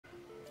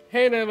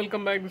Hey there,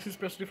 welcome back. This is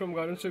Presley from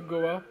Gardens of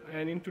Goa,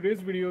 and in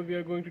today's video we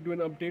are going to do an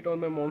update on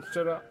my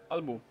Monstera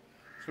Albo,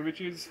 which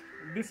is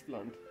this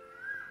plant.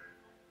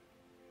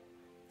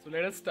 So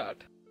let us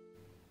start.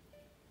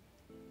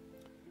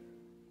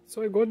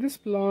 So I got this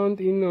plant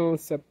in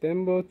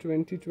September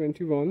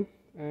 2021,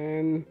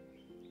 and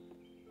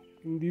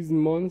in these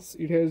months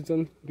it has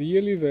done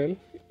really well.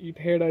 It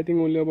had, I think,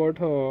 only about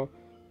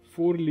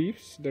 4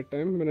 leaves that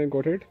time when I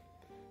got it,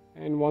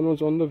 and one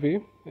was on the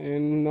way,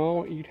 and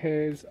now it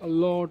has a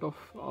lot of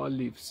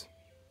leaves.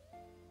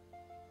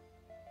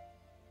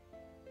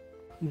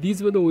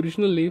 These were the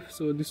original leaves,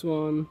 so this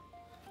one,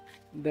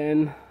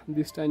 then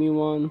this tiny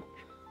one,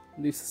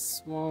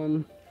 this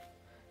one,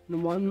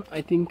 and one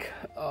I think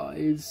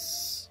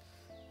is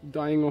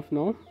dying off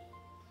now,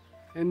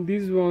 and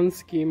these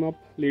ones came up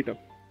later.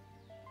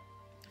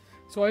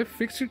 So I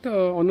fixed it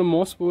on the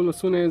moss pole as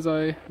soon as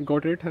I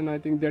got it, and I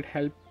think that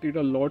helped it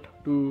a lot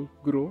to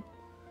grow.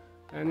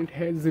 And it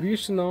has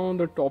reached now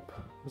the top,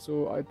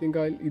 so I think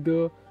I'll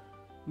either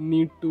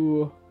need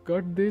to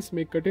cut this,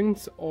 make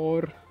cuttings,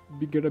 or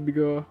get a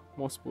bigger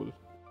moss pole.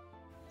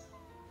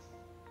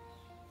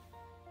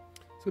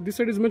 So this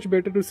side is much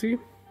better to see.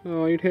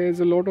 It has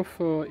a lot of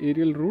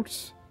aerial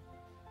roots,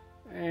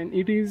 and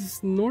it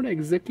is not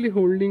exactly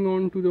holding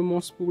on to the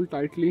moss pole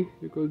tightly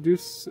because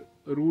these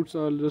roots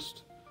are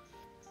just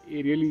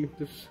aerially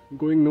just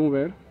going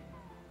nowhere.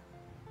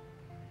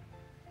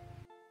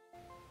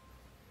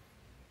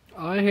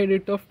 I had a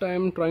tough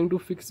time trying to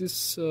fix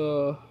this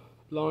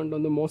plant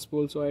on the moss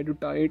pole, so I had to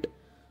tie it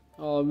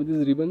with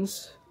these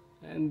ribbons,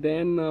 and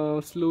then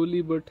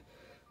slowly but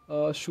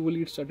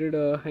surely it started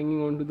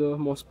hanging on to the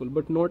moss pole,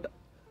 but not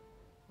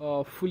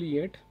fully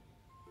yet.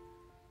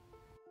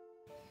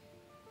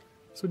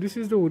 So this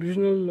is the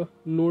original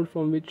node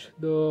from which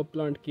the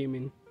plant came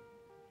in.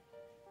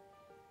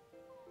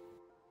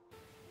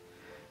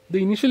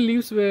 The initial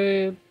leaves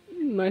were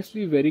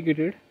nicely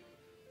variegated.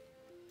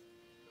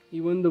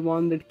 Even the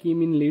one that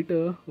came in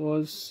later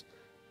was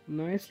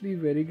nicely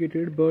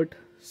variegated, but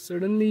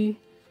suddenly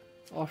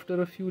after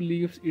a few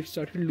leaves it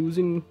started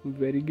losing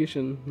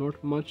variegation.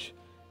 Not much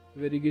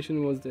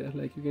variegation was there.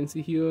 Like you can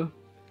see here,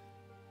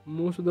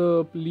 most of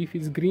the leaf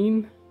is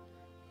green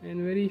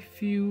and very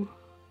few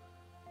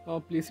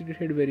places it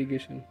had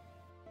variegation.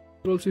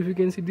 Also, if you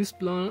can see, this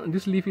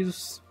leaf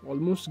is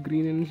almost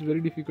green and it's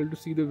very difficult to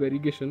see the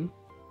variegation.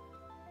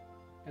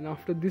 And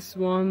after this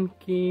one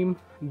came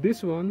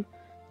this one.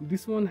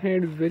 This one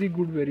had very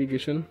good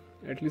variegation,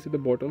 at least at the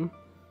bottom.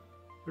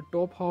 The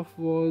top half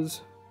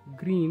was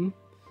green.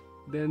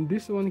 Then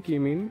this one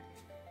came in.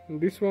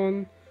 This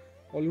one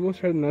almost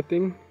had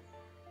nothing,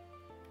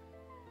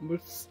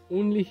 but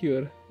only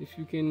here, if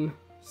you can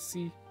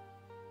see,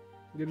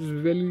 there is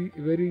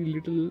very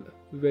little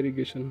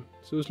variegation.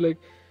 So it's like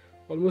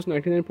almost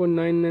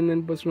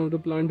 99.999% of the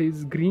plant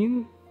is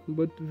green,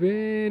 but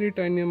very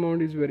tiny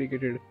amount is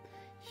variegated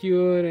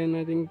here, and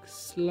I think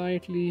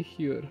slightly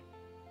here.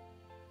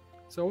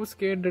 So I was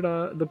scared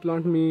that the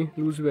plant may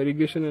lose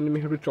variegation and I may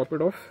have to chop it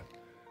off.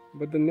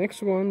 But the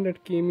next one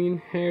that came in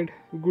had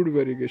good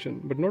variegation,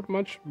 but not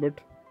much,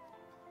 but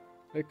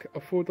like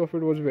a fourth of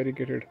it was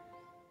variegated.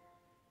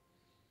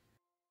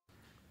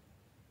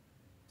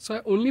 So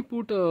I only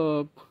put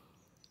cow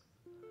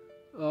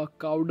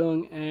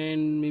dung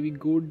and maybe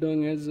goat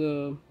dung as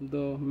the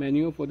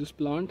manure for this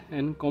plant,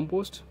 and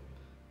compost.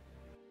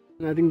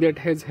 And I think that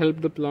has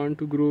helped the plant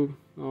to grow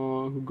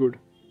good.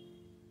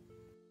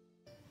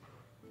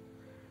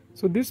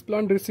 So this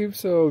plant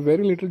receives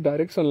very little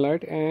direct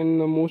sunlight, and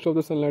most of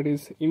the sunlight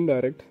is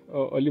indirect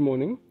early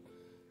morning.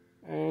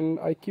 And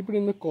I keep it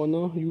in the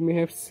corner. You may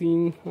have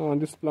seen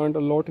this plant a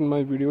lot in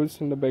my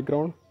videos in the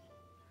background.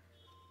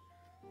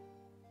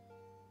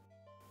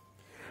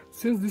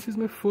 Since this is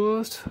my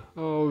first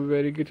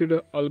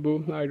variegated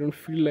albo, I don't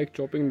feel like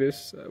chopping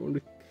this. I want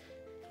to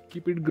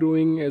keep it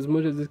growing as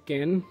much as it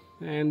can,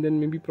 and then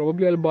maybe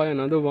probably I'll buy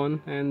another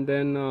one and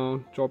then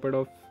chop it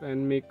off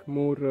and make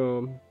more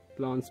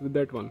plants with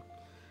that one.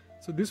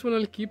 So this one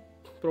I'll keep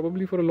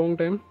probably for a long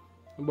time,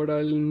 but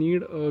I'll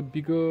need a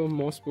bigger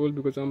moss pole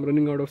because I'm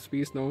running out of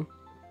space now.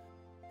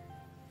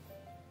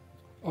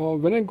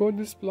 When I got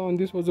this plant,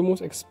 this was the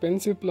most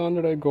expensive plant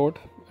that I got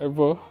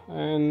ever,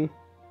 and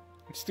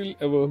it's still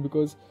ever,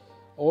 because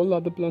all the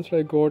other plants that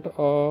I got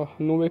are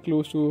nowhere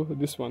close to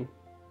this one.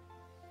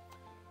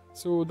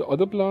 So the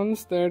other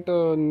plants that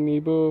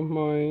neighbor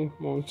my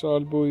Monstera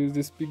Albo is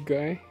this big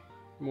guy,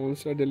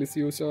 Monstera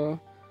deliciosa.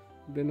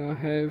 Then I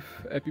have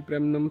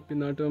Epipremnum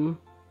pinnatum,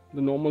 the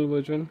normal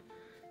version.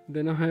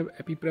 Then I have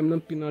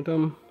Epipremnum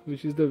pinnatum,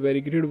 which is the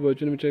variegated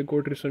version which I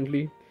got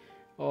recently.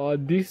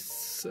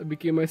 This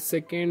became my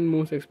second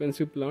most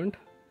expensive plant.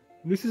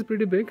 This is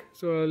pretty big,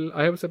 so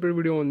I have a separate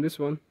video on this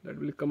one that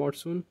will come out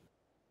soon.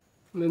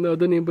 And then the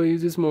other neighbor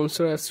is this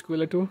Monstera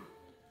Esqueleto.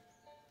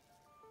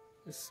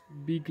 This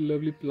big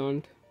lovely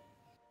plant.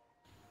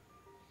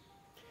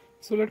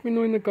 So let me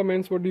know in the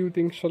comments, what do you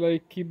think? Shall I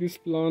keep this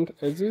plant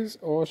as is,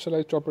 or shall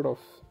I chop it off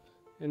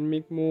and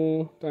make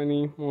more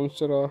tiny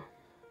Monstera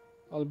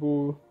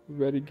Albo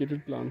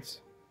variegated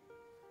plants?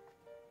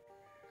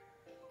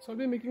 So I'll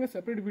be making a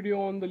separate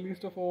video on the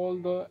list of all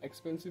the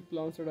expensive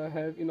plants that I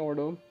have in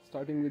order,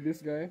 starting with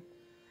this guy.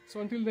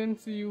 So until then,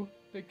 see you,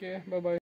 take care, bye bye.